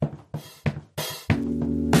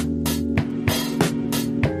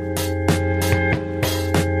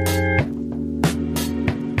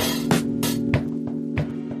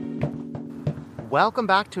Welcome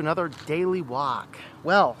back to another daily walk.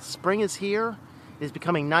 Well, spring is here. It is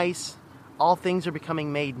becoming nice. All things are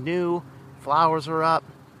becoming made new. Flowers are up,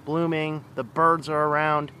 blooming. The birds are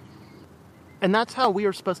around. And that's how we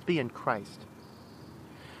are supposed to be in Christ.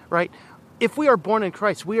 Right? If we are born in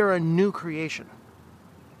Christ, we are a new creation.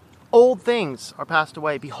 Old things are passed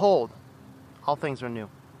away. Behold, all things are new.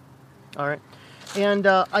 All right? And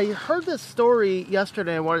I heard this story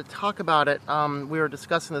yesterday. I wanted to talk about it. We were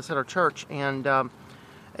discussing this at our church, and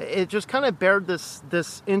it just kind of bared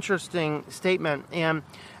this interesting statement. And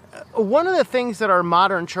one of the things that our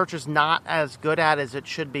modern church is not as good at as it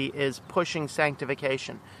should be is pushing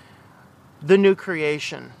sanctification, the new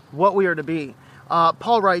creation, what we are to be.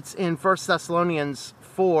 Paul writes in 1 Thessalonians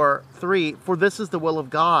 4:3, "For this is the will of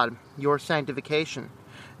God, your sanctification.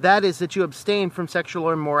 That is, that you abstain from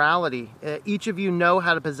sexual immorality. Each of you know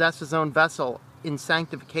how to possess his own vessel in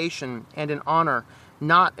sanctification and in honor,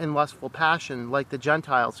 not in lustful passion, like the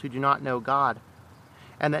Gentiles who do not know God.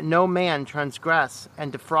 And that no man transgress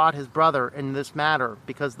and defraud his brother in this matter,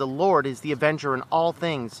 because the Lord is the avenger in all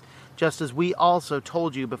things, just as we also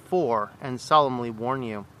told you before and solemnly warn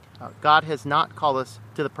you. God has not called us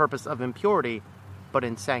to the purpose of impurity, but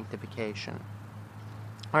in sanctification."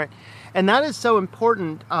 All right, and that is so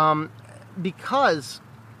important because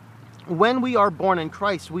when we are born in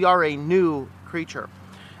Christ, we are a new creature.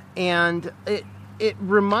 And it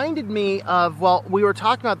reminded me of, well, we were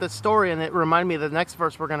talking about this story, and it reminded me of the next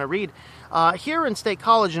verse we're going to read. Here in State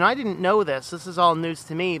College, and I didn't know this is all news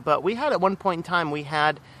to me, but we had at one point in time, we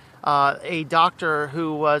had a doctor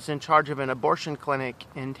who was in charge of an abortion clinic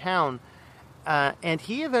in town, and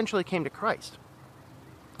he eventually came to Christ.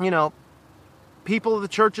 You know, people of the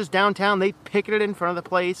churches downtown, they picketed in front of the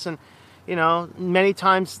place and, many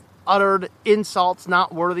times uttered insults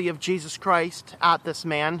not worthy of Jesus Christ at this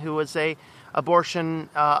man who was a abortion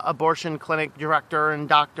clinic director and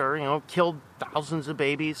doctor, killed thousands of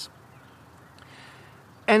babies.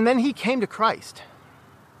 And then he came to Christ.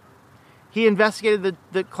 He investigated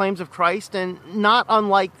the claims of Christ, and not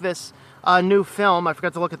unlike this new film, I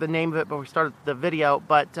forgot to look at the name of it before we started the video,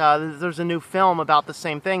 but there's a new film about the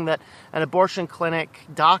same thing, that an abortion clinic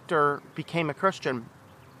doctor became a Christian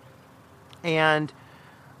and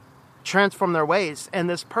transformed their ways. And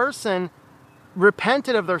this person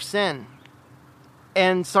repented of their sin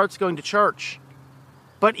and starts going to church.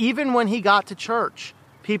 But even when he got to church,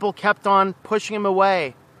 people kept on pushing him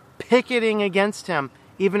away, picketing against him,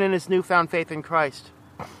 even in his newfound faith in Christ.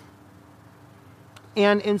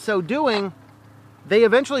 And in so doing, they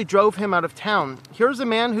eventually drove him out of town. Here's a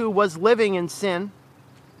man who was living in sin,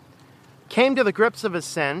 came to the grips of his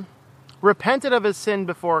sin, repented of his sin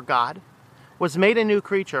before God, was made a new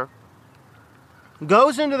creature,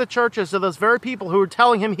 goes into the churches of those very people who were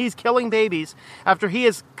telling him he's killing babies, after he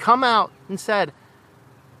has come out and said,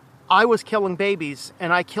 "I was killing babies,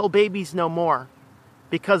 and I kill babies no more,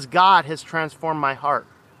 because God has transformed my heart."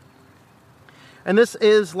 And this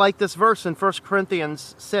is like this verse in 1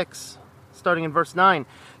 Corinthians 6, starting in verse 9.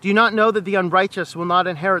 "Do you not know that the unrighteous will not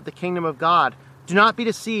inherit the kingdom of God? Do not be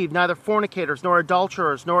deceived, neither fornicators, nor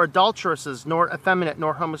adulterers, nor adulteresses, nor effeminate,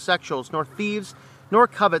 nor homosexuals, nor thieves, nor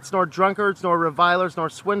covets, nor drunkards, nor revilers, nor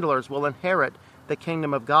swindlers will inherit the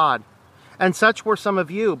kingdom of God. And such were some of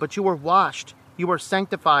you, but you were washed, you were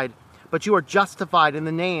sanctified, but you are justified in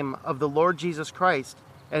the name of the Lord Jesus Christ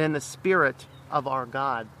and in the Spirit of our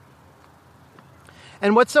God."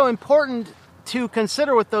 And what's so important to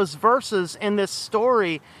consider with those verses in this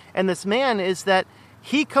story and this man is that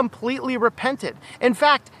he completely repented. In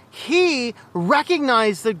fact, he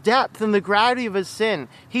recognized the depth and the gravity of his sin.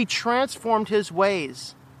 He transformed his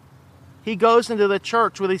ways. He goes into the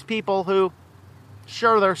church with these people who,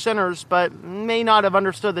 sure, they're sinners, but may not have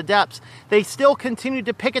understood the depths. They still continued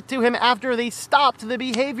to picket to him after they stopped the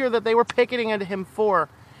behavior that they were picketing at him for.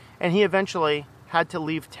 And he eventually had to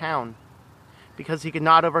leave town, because he could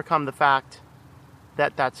not overcome the fact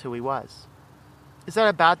that that's who he was. Is that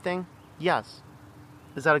a bad thing? Yes.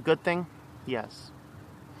 Is that a good thing? Yes.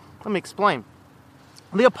 Let me explain.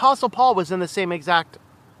 The Apostle Paul was in the same exact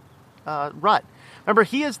rut. Remember,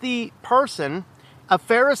 he is the person, a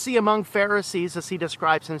Pharisee among Pharisees, as he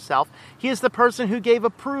describes himself. He is the person who gave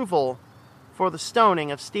approval for the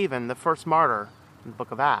stoning of Stephen, the first martyr in the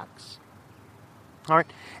book of Acts. All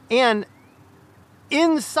right. And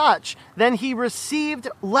in such, then he received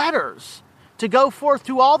letters to go forth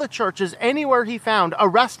to all the churches anywhere he found,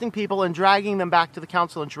 arresting people and dragging them back to the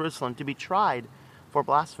council in Jerusalem to be tried for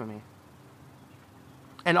blasphemy.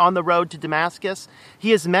 And on the road to Damascus,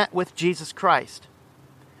 he is met with Jesus Christ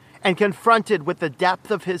and confronted with the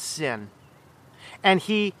depth of his sin. And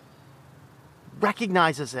he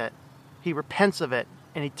recognizes it He repents of it,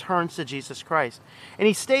 and he turns to Jesus Christ. And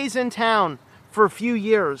he stays in town for a few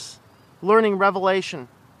years, learning Revelation,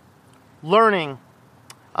 learning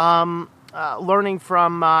from,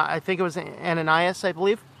 I think it was Ananias, I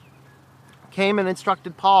believe, came and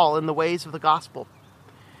instructed Paul in the ways of the gospel.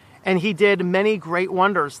 And he did many great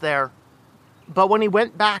wonders there. But when he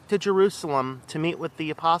went back to Jerusalem to meet with the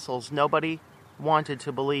apostles, nobody wanted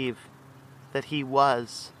to believe that he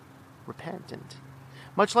was repentant.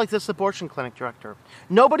 Much like this abortion clinic director.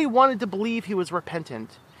 Nobody wanted to believe he was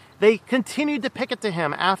repentant. They continued to picket to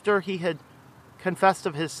him after he had confessed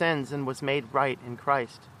of his sins and was made right in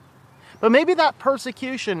Christ. But maybe that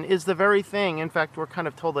persecution is the very thing, in fact, we're kind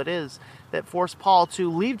of told it is, that forced Paul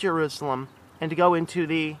to leave Jerusalem and to go into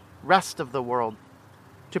the rest of the world,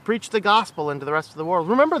 to preach the gospel into the rest of the world.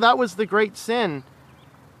 Remember, that was the great sin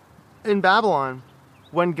in Babylon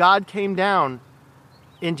when God came down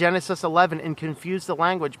in Genesis 11 and confused the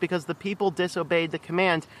language because the people disobeyed the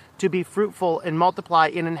command to be fruitful and multiply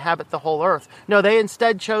and inhabit the whole earth. No, they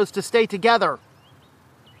instead chose to stay together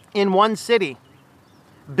in one city,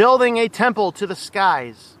 building a temple to the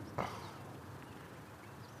skies.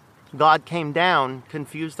 God came down,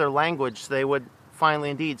 confused their language, so they would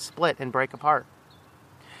finally indeed split and break apart.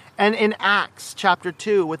 And in Acts chapter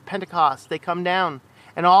 2 with Pentecost, they come down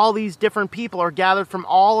and all these different people are gathered from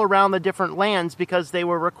all around the different lands because they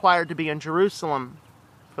were required to be in Jerusalem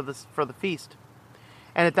for the feast.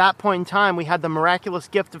 And at that point in time, we had the miraculous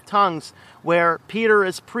gift of tongues where Peter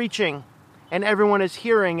is preaching and everyone is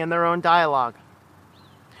hearing in their own dialogue.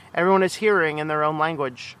 Everyone is hearing in their own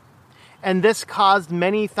language. And this caused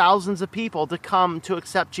many thousands of people to come to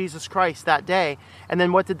accept Jesus Christ that day. And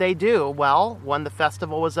then what did they do? Well, when the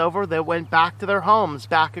festival was over, they went back to their homes,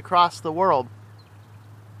 back across the world.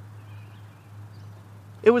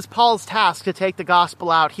 It was Paul's task to take the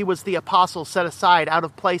gospel out. He was the apostle set aside, out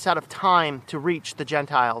of place, out of time, to reach the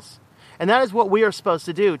Gentiles. And that is what we are supposed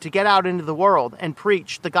to do, to get out into the world and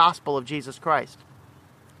preach the gospel of Jesus Christ.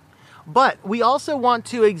 But we also want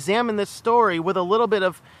to examine this story with a little bit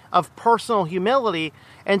of personal humility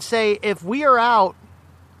and say, if we are out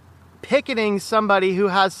picketing somebody who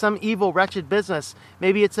has some evil, wretched business,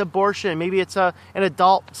 maybe it's abortion, maybe it's an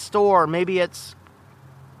adult store, maybe it's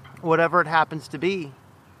whatever it happens to be,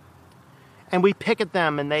 and we picket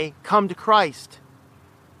them and they come to Christ,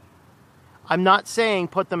 I'm not saying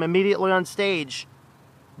put them immediately on stage,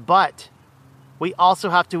 but we also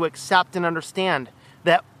have to accept and understand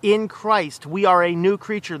that in Christ we are a new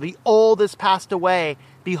creature. The old is passed away.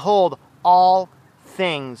 Behold, all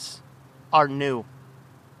things are new.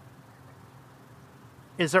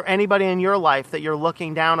 Is there anybody in your life that you're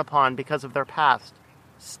looking down upon because of their past?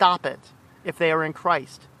 Stop it. If they are in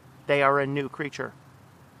Christ, they are a new creature.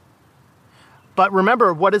 But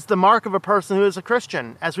remember, what is the mark of a person who is a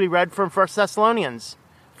Christian? As we read from 1 Thessalonians,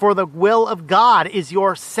 for the will of God is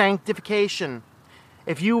your sanctification.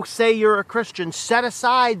 If you say you're a Christian, set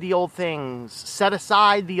aside the old things, set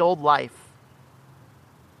aside the old life.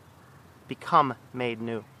 Become made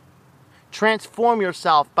new. Transform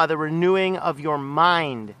yourself by the renewing of your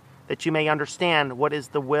mind, that you may understand what is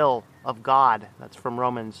the will of God. That's from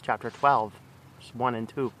Romans chapter 12, verses 1 and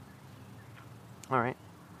 2. All right.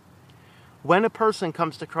 When a person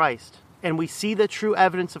comes to Christ, and we see the true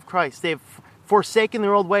evidence of Christ, they've forsaken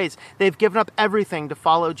their old ways, they've given up everything to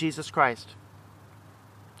follow Jesus Christ.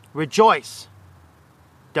 Rejoice.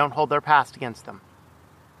 Don't hold their past against them.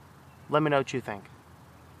 Let me know what you think.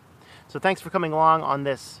 So thanks for coming along on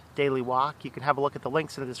this daily walk. You can have a look at the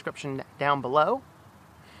links in the description down below.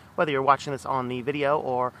 Whether you're watching this on the video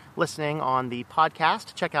or listening on the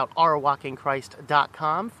podcast, check out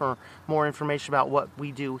ourwalkinchrist.com for more information about what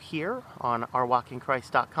we do here on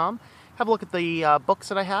ourwalkinchrist.com. Have a look at the books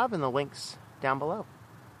that I have and the links down below.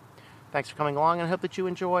 Thanks for coming along, and I hope that you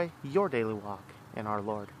enjoy your daily walk in our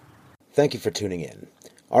Lord. Thank you for tuning in.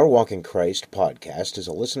 Our Walk in Christ podcast is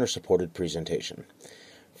a listener-supported presentation.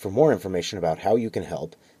 For more information about how you can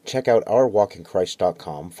help, check out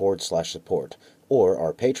ourwalkinchrist.com/support or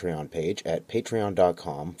our Patreon page at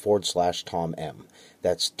patreon.com/TomM.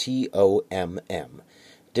 That's TOMM.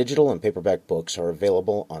 Digital and paperback books are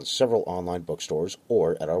available on several online bookstores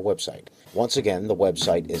or at our website. Once again, the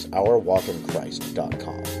website is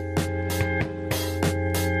ourwalkinchrist.com.